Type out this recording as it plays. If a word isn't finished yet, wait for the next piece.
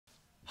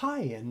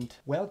Hi and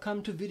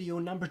welcome to video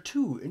number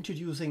 2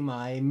 introducing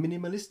my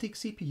minimalistic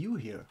CPU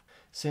here.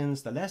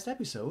 Since the last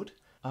episode,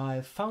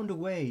 I've found a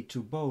way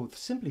to both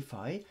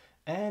simplify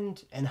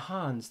and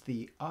enhance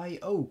the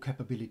I/O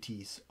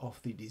capabilities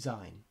of the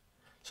design.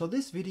 So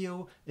this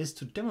video is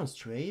to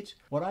demonstrate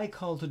what I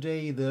call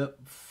today the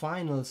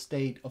final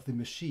state of the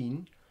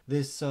machine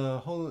this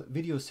whole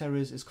video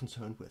series is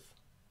concerned with.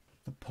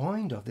 The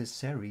point of this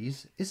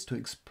series is to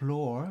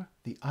explore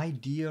the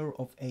idea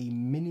of a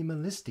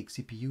minimalistic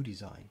CPU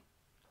design.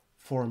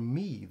 For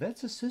me,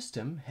 that's a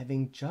system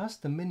having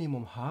just the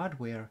minimum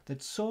hardware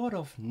that sort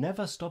of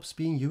never stops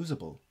being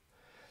usable,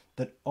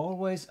 that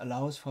always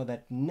allows for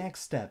that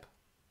next step,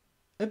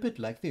 a bit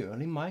like the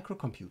early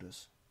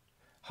microcomputers.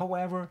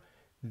 However,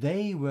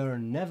 they were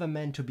never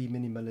meant to be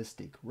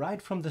minimalistic.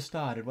 Right from the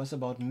start, it was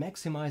about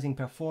maximizing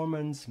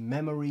performance,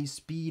 memory,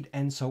 speed,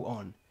 and so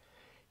on.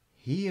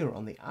 Here,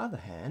 on the other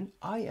hand,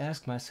 I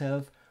ask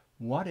myself,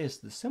 what is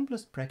the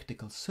simplest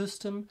practical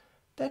system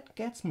that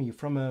gets me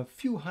from a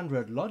few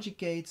hundred logic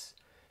gates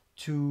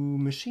to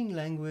machine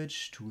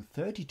language to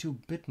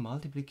 32-bit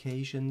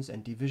multiplications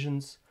and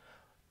divisions,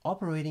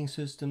 operating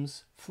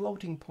systems,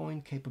 floating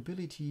point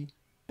capability,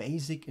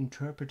 basic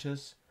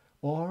interpreters,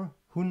 or,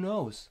 who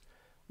knows,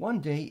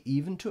 one day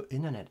even to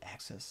internet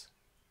access.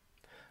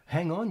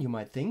 Hang on, you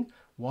might think,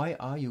 why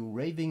are you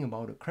raving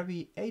about a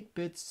crappy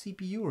 8-bit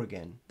CPU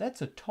again?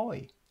 That's a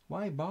toy.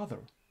 Why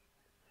bother?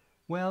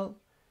 Well,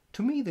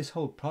 to me this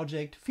whole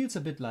project feels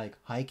a bit like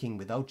hiking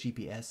without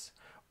GPS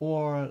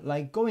or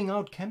like going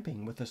out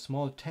camping with a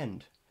small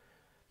tent.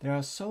 There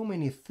are so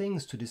many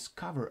things to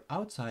discover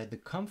outside the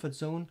comfort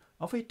zone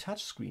of a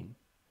touchscreen.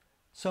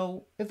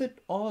 So if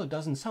it all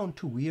doesn't sound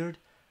too weird,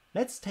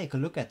 let's take a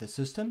look at the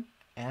system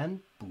and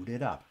boot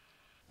it up.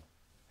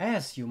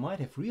 As you might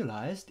have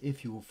realized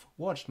if you've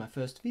watched my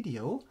first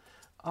video,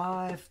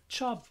 I've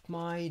chopped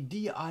my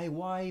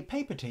DIY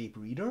paper tape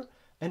reader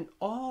and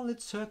all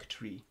its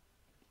circuitry.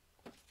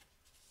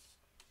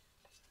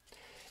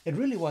 It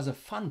really was a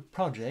fun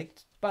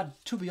project,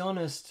 but to be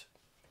honest,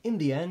 in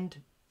the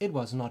end, it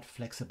was not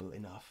flexible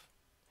enough.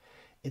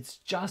 It's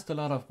just a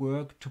lot of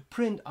work to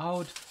print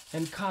out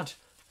and cut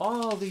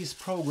all these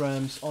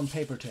programs on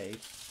paper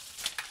tape.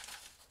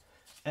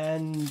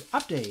 And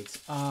updates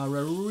are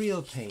a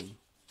real pain.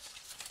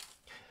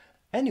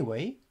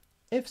 Anyway,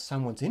 if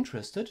someone's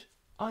interested,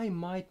 I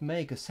might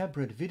make a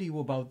separate video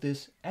about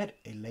this at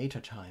a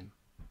later time.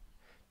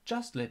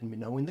 Just let me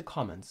know in the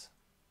comments.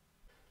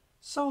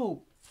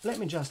 So, let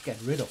me just get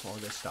rid of all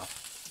this stuff.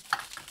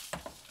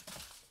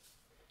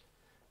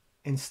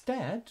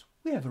 Instead,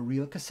 we have a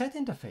real cassette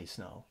interface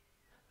now.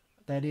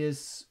 That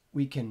is,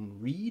 we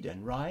can read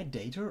and write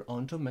data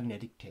onto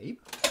magnetic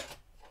tape,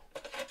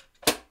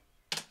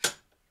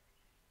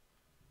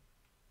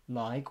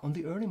 like on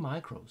the early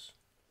micros.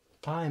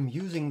 I'm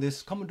using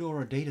this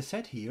Commodore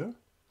Datasette here,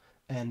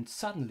 and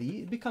suddenly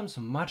it becomes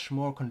much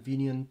more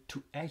convenient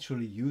to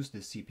actually use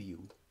this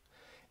CPU.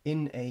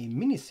 In a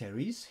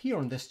mini-series here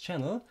on this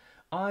channel,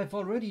 I've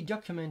already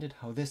documented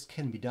how this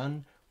can be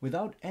done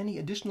without any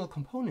additional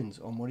components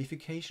or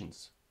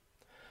modifications.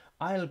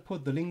 I'll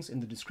put the links in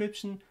the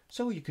description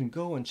so you can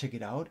go and check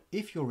it out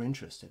if you're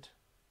interested.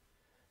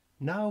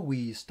 Now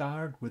we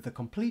start with a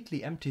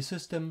completely empty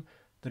system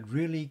that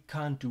really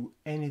can't do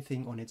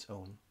anything on its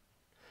own.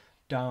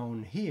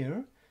 Down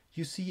here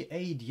you see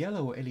 8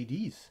 yellow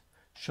LEDs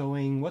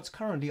showing what's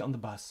currently on the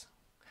bus.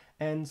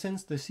 And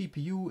since the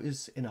CPU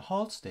is in a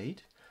halt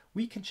state,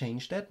 we can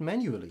change that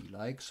manually,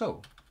 like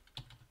so.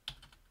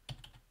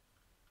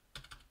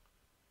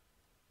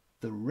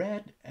 The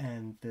red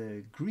and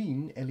the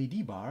green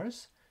LED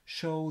bars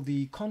show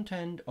the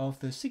content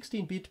of the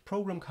 16-bit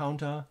program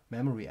counter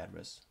memory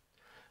address.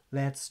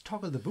 Let's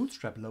toggle the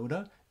bootstrap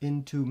loader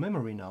into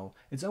memory now.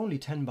 It's only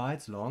 10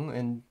 bytes long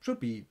and should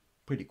be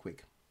pretty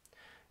quick.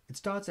 It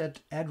starts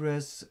at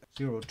address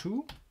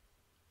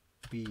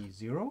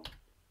 02B0,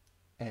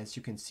 as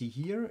you can see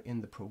here in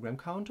the program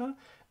counter,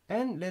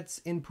 and let's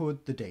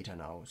input the data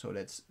now. So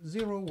let's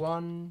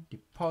 01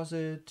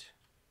 deposit,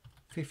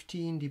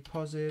 15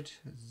 deposit,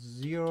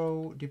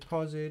 0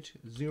 deposit,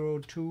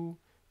 02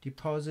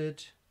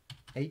 deposit,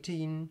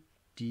 18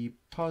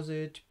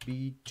 deposit,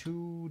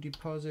 B2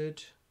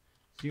 deposit,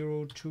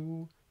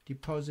 02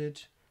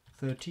 deposit,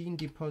 13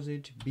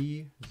 deposit,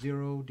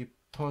 B0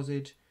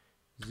 deposit,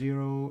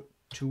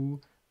 02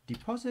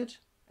 deposit,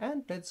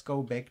 and let's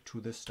go back to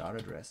the start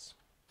address.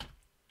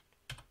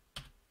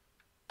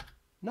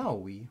 Now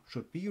we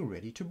should be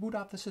ready to boot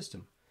up the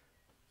system.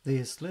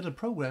 This little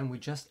program we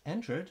just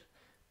entered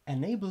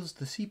enables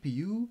the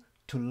CPU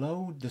to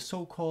load the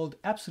so-called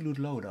absolute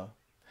loader,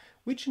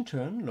 which in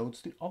turn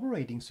loads the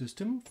operating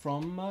system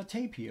from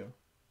tape here.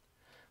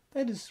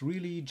 That is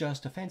really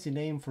just a fancy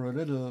name for a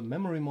little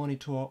memory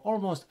monitor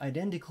almost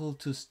identical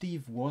to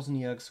Steve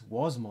Wozniak's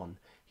Wozmon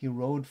he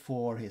wrote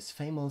for his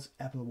famous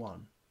Apple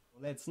I.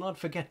 Let's not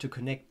forget to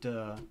connect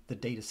the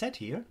dataset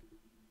here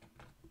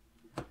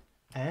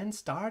and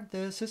start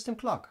the system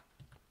clock.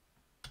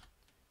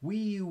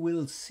 We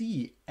will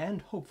see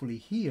and hopefully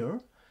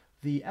hear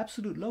the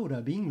absolute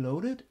loader being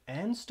loaded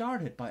and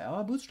started by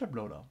our bootstrap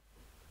loader.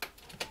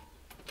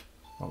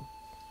 Oh.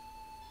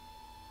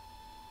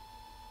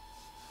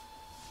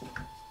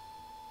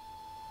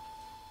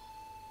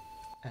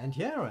 And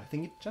yeah, I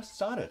think it just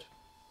started.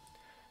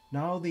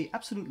 Now the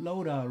absolute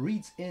loader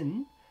reads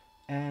in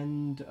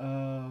and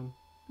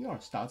yeah,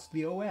 starts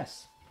the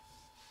OS.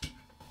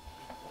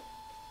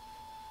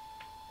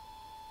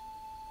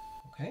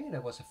 Okay,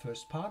 that was the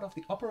first part of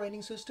the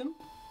operating system.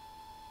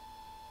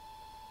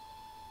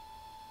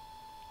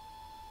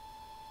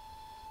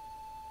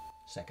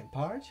 Second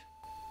part.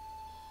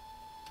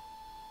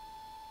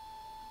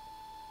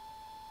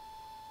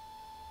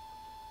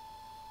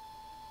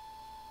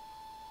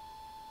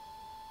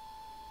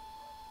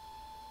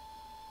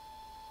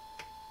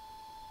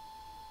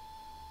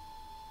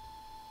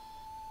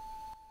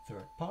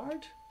 Third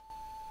part.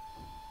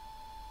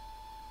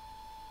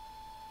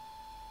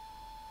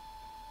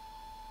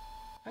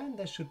 And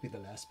that should be the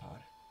last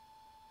part.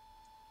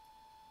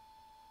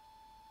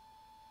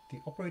 The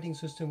operating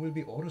system will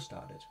be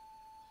auto-started.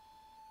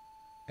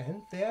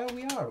 And there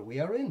we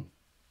are in.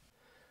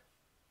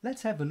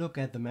 Let's have a look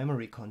at the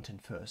memory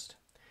content first.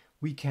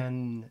 We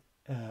can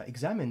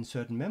examine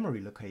certain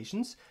memory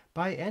locations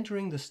by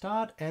entering the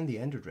start and the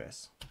end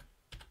address.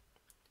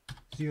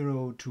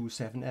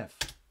 027F.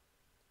 You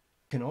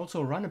can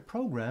also run a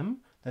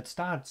program that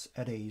starts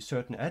at a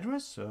certain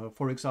address.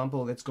 For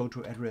example, let's go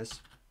to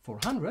address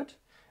 400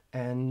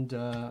 and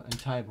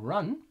type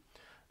run,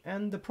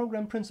 and the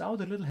program prints out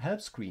a little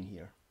help screen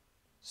here.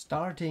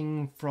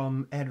 Starting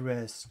from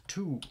address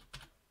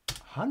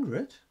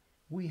 200,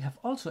 we have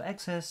also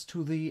access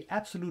to the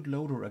absolute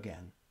loader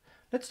again.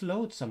 Let's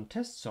load some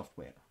test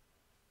software.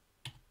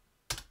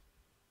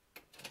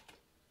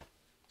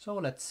 So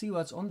let's see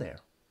what's on there.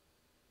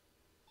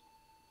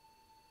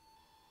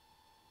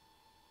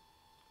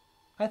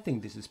 I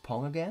think this is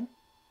Pong again.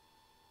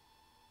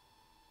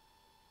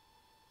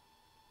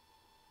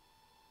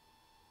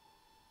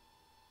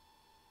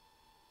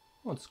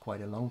 Well, it's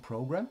quite a long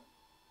program.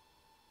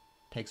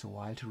 Takes a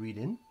while to read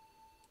in.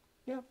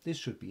 Yeah, this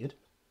should be it.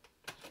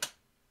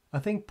 I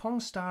think Pong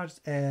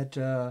starts at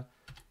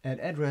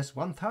address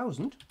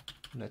 1000.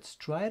 Let's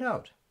try it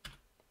out.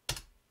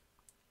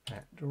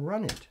 And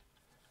run it.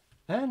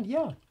 And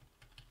yeah,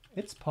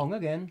 it's Pong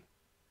again.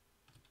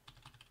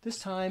 This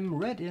time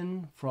read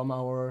in from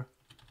our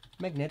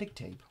magnetic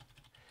tape.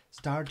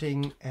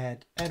 Starting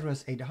at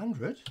address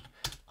 800,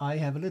 I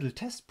have a little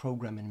test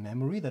program in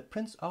memory that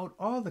prints out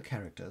all the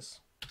characters.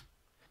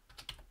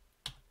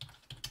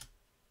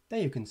 There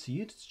you can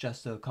see it, it's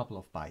just a couple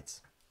of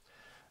bytes.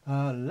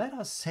 Let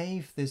us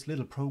save this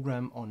little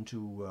program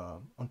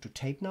onto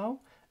tape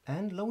now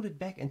and load it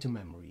back into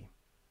memory.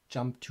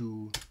 Jump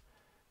to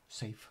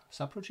save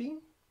subroutine.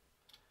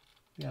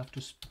 We have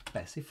to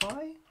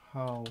specify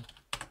how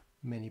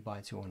many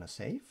bytes you want to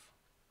save.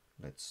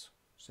 Let's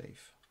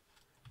save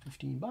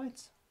 15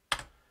 bytes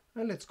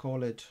and let's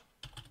call it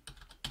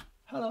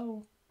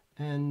hello.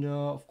 And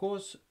of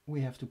course we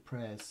have to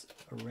press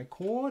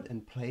record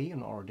and play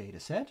on our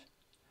dataset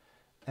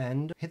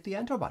and hit the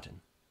enter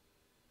button.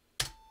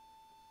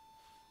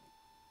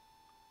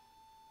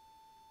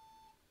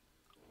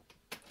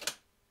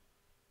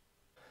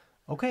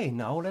 Okay,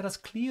 now let us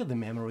clear the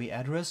memory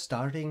address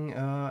starting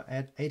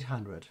at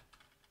 800.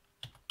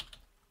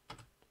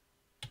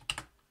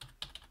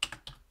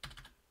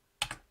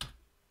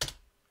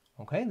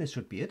 Okay, this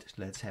should be it.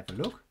 Let's have a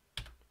look.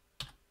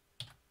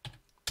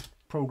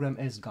 Program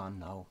is gone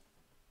now.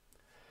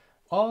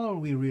 All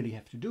we really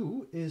have to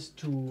do is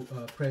to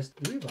press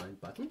the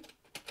rewind button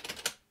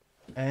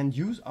and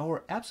use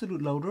our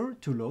absolute loader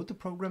to load the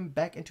program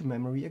back into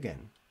memory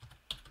again.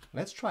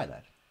 Let's try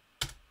that.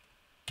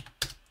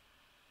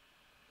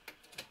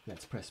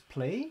 Let's press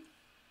play.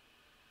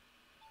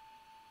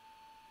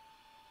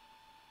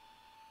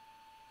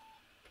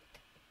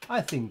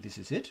 I think this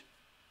is it.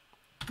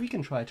 We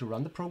can try to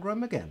run the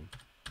program again.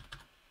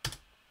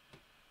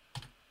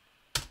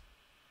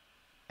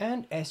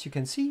 And as you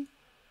can see,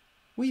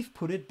 we've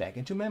put it back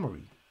into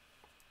memory.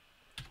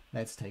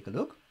 Let's take a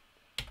look.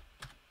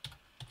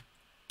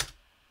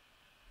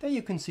 There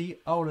you can see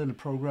our little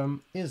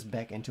program is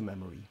back into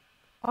memory.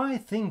 I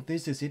think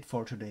this is it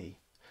for today.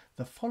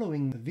 The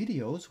following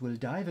videos will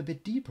dive a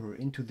bit deeper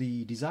into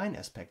the design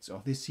aspects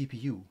of this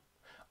CPU.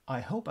 I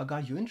hope I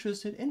got you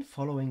interested in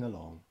following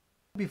along.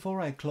 Before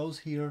I close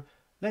here,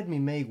 let me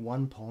make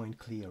one point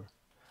clear.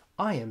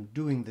 I am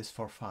doing this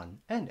for fun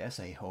and as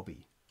a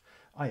hobby.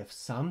 I have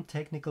some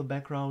technical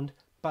background,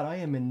 but I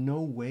am in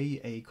no way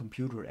a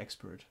computer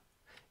expert.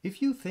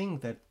 If you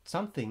think that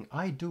something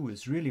I do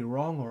is really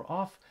wrong or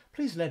off,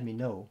 please let me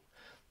know.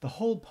 The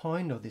whole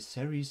point of this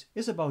series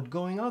is about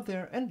going out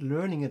there and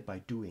learning it by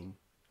doing.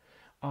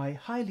 I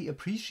highly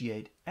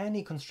appreciate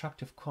any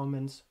constructive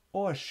comments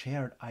or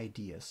shared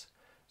ideas.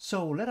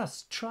 So let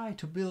us try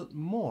to build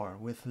more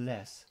with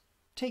less.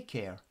 Take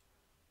care.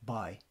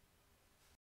 Bye.